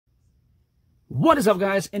What is up,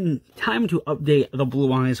 guys? And time to update the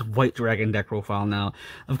Blue Eyes White Dragon deck profile now.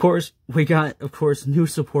 Of course, we got, new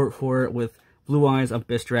support for it with Blue Eyes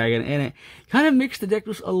Abyss Dragon, and it kind of makes the deck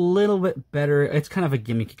just a little bit better. It's kind of a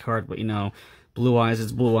gimmicky card, but you know, Blue Eyes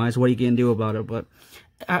is Blue Eyes. What are you going to do about it? But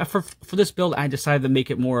for this build, I decided to make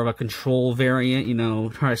it more of a control variant, you know,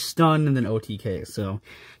 try to stun and then OTK. So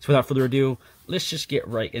without further ado, let's just get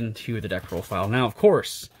right into the deck profile. Now, of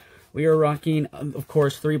course, we are rocking, of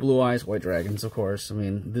course, 3 Blue Eyes White Dragons, of course. I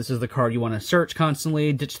mean, this is the card you want to search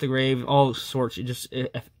constantly, ditch the grave, all sorts. It just,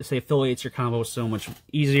 say, affiliates your combo so much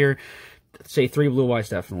easier. Say 3 Blue Eyes,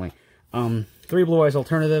 definitely. 3 Blue Eyes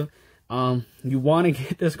alternative. You want to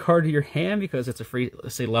get this card to your hand because it's a free,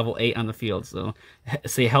 say, level 8 on the field. So,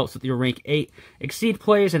 say, helps with your rank 8 exceed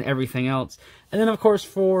plays and everything else. And then, of course,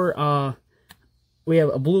 for, we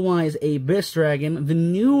have a Blue Eyes Abyss Dragon, the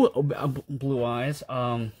new Blue Eyes.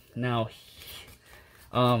 Now,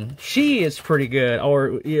 she is pretty good,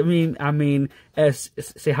 or, I mean, as,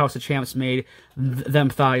 say, House of Champs made them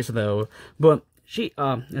thighs, though, but she,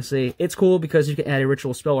 let's see, it's cool because you can add a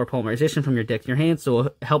ritual spell or polymerization from your deck to your hand, so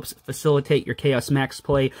it helps facilitate your Chaos Max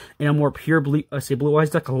play in a more pure, Blue Eyes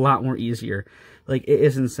deck a lot more easier. Like, it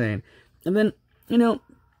is insane. And then, you know,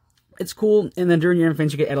 it's cool, and then during your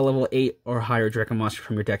infants, you can add a level 8 or higher Dragon Monster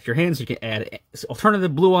from your deck to your hands. You can add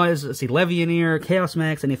alternative Blue Eyes, let's see, Levianeer, Chaos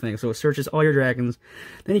Max, anything. So it searches all your dragons.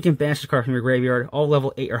 Then you can banish the card from your graveyard. All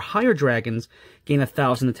level 8 or higher dragons gain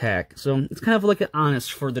 1,000 attack. So it's kind of like an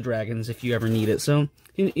honest for the dragons if you ever need it. So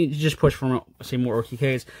you just push for, say, more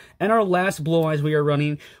OTKs. And our last Blue Eyes we are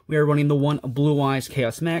running the one Blue Eyes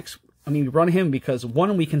Chaos Max. I mean, we run him because,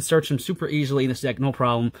 one, we can search him super easily in this deck, no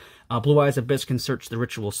problem. Blue Eyes Abyss can search the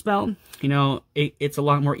ritual spell. You know, it's a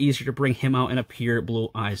lot more easier to bring him out in a pure Blue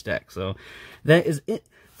Eyes deck. So, that is it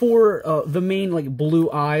for the main, like, Blue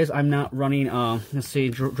Eyes. I'm not running, let's see,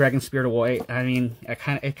 Dragon Spirit of White. I mean, it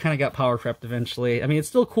kind of got power trapped eventually. I mean, it's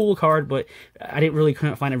still a cool card, but I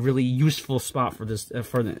couldn't find a really useful spot for this,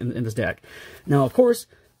 in this deck. Now, of course,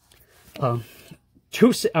 3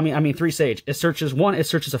 Sage. It searches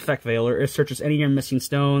Effect Veiler. It searches any of your missing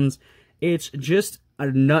stones. It's just a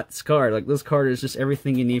nuts card. Like, this card is just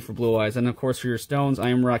everything you need for Blue Eyes. And, of course, for your stones, I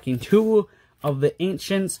am rocking 2 of the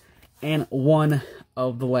Ancients and 1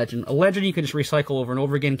 of the Legend. A Legend you can just recycle over and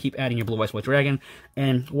over again, keep adding your Blue Eyes White Dragon.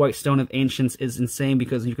 And White Stone of Ancients is insane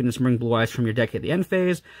because you can just bring Blue Eyes from your deck at the end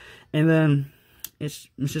phase. And then, it's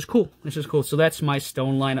just cool. It's just cool. So that's my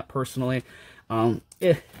stone lineup, personally.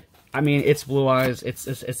 I mean, it's Blue Eyes.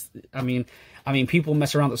 I mean, people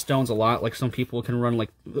mess around with stones a lot. Like, some people can run,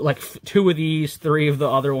 like 2 of these, 3 of the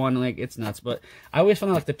other one. Like, it's nuts. But I always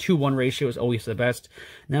found, like, the 2-1 ratio is always the best.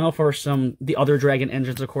 Now, for the other Dragon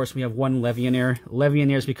engines, of course, we have 1 Levianeer.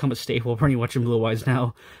 Levianeer's become a staple pretty much in Blue Eyes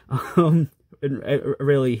now. It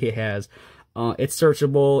really has. It's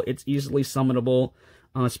searchable. It's easily summonable.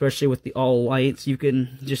 Especially with the all lights. You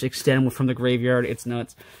can just extend from the graveyard. It's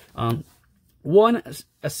nuts. 1,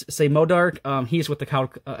 say, Modark, he's with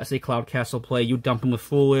the Cloud Castle play. You dump him with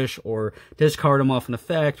Foolish, or discard him off an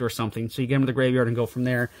effect or something. So you get him to the graveyard and go from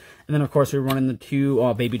there. And then, of course, we're running the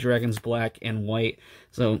 2 Baby Dragons, Black and White.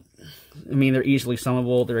 So, I mean, they're easily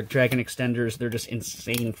summonable. They're Dragon Extenders. They're just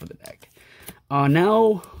insane for the deck.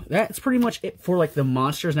 Now, that's pretty much it for, like, the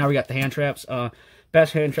monsters. Now we got the hand traps.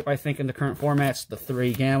 Best hand trap, I think, in the current formats, the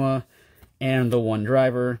 3 Gamma and the 1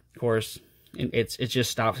 Driver, of course. It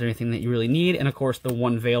just stops everything that you really need, and of course the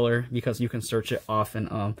 1 Veiler, because you can search it off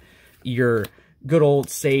in your good old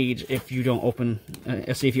Sage if you don't open,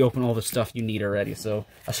 if you open all the stuff you need already. So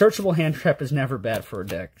a searchable hand trap is never bad for a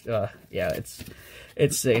deck. Yeah,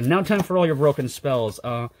 it's now time for all your broken spells.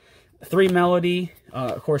 3 Melody,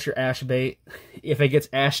 of course your Ash Bait. If it gets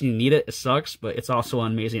Ash and you need it, it sucks, but it's also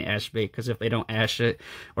an amazing Ash Bait, because if they don't Ash it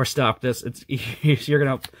or stop this, you're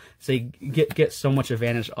gonna, say, get so much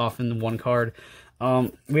advantage off in the 1 card.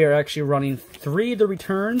 We are actually running 3 of the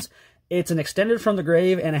Returns. It's an extended from the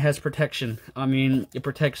grave, and it has protection. I mean, it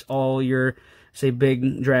protects all your, say,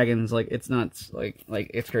 big dragons. Like, it's nuts. Like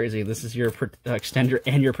it's crazy. This is your extender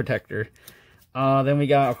and your protector. Then we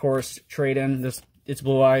got, of course, Trade-In. It's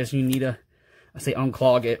Blue Eyes. You need to, say,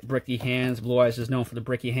 unclog it. Bricky Hands. Blue Eyes is known for the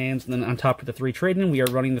bricky hands. And then on top of the 3 Trade-In, we are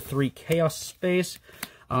running the 3 Chaos Space.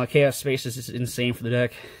 Chaos Space is just insane for the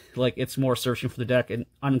deck. Like, it's more searching for the deck. It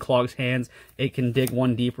unclogs hands. It can dig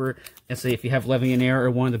 1 deeper. And say if you have Levianeer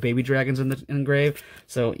or 1 of the Baby Dragons in the grave.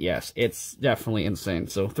 So, yes, it's definitely insane.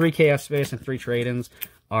 So, 3 Chaos Space and 3 Trade-Ins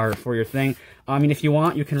are for your thing. I mean, if you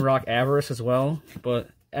want, you can rock Avarice as well. But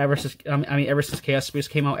ever since Chaos Space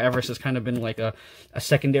came out, Everest has kind of been like a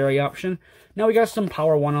secondary option. Now we got some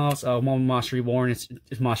power one-offs. One Monster Reborn, it's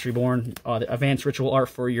Monster Reborn. The advanced ritual art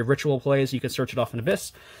for your ritual plays, you can search it off in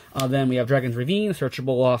Abyss. Then we have Dragon's Ravine,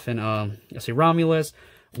 searchable off in, let's say, Romulus.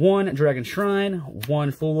 1 Dragon Shrine,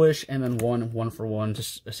 1 Foolish, and then 1 for 1.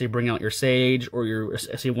 Just say bring out your Sage or your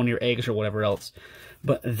say one of your eggs or whatever else.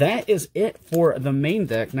 But that is it for the main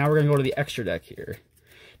deck. Now we're gonna go to the extra deck here.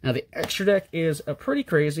 Now the extra deck is pretty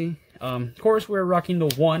crazy. Of course, we're rocking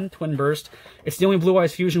the 1 Twin Burst. It's the only Blue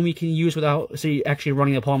Eyes fusion we can use without actually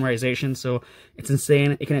running the polymerization. So it's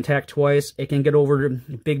insane. It can attack twice. It can get over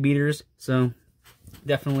big beaters. So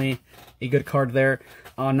definitely a good card there.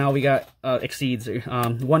 Now we got Exceeds.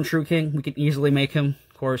 1 True King, we can easily make him.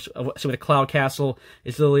 Of course, so with a Cloud Castle,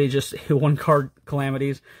 it's literally just 1 card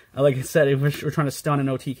calamities. Like I said, we're trying to stun an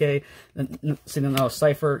OTK. Then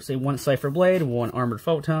Cypher, say 1 Cypher Blade, 1 Armored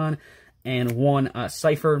Photon, and 1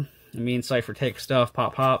 Cypher. I mean, Cypher takes stuff,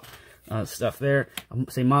 pop, stuff there.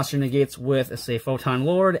 Say Monster Negates with, say, Photon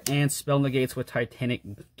Lord, and Spell Negates with Titanic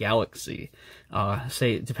Galaxy.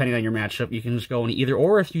 Say, depending on your matchup, you can just go in either,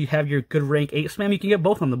 or if you have your good rank 8 spam, you can get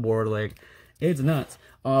both on the board. Like, it's nuts.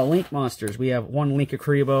 Link monsters, we have 1 Link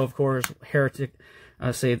Akribo, of course, Heretic,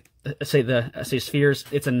 say Spheres,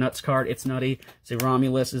 it's a nuts card, it's nutty. Say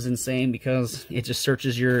Romulus is insane because it just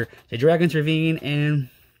searches your, say, Dragon's Ravine, and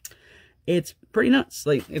it's pretty nuts.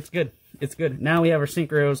 Like, it's good. It's good. Now we have our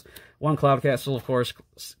Synchros. 1 Cloud Castle, of course.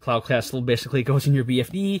 Cloud Castle basically goes in your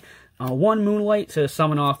BFD. 1 Moonlight to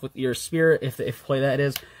summon off with your Spirit, if play that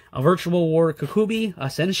is. A Virtual War Kukubi,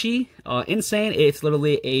 Senshi. Insane. It's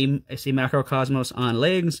literally a Macrocosmos on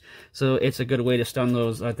legs, so it's a good way to stun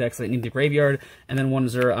those decks that need the graveyard. And then 1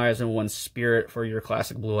 Zero Eyes and 1 Spirit for your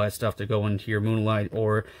classic Blue Eye stuff to go into your Moonlight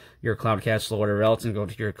or your Cloud Castle or whatever else, and go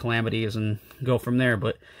to your Calamities and go from there.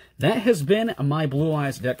 But that has been my Blue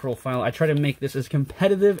Eyes deck profile. I try to make this as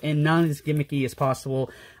competitive and not as gimmicky as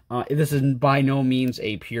possible. This is by no means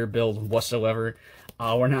a pure build whatsoever.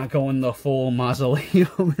 We're not going the full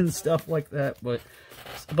mausoleum and stuff like that, but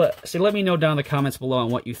so let me know down in the comments below on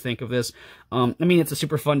what you think of this. I mean, it's a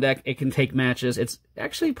super fun deck. It can take matches. It's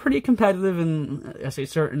actually pretty competitive in,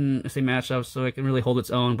 certain matchups, so it can really hold its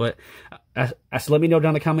own. But so let me know down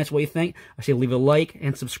in the comments what you think. I say leave a like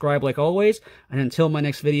and subscribe like always. And until my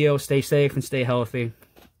next video, stay safe and stay healthy.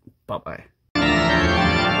 Bye-bye.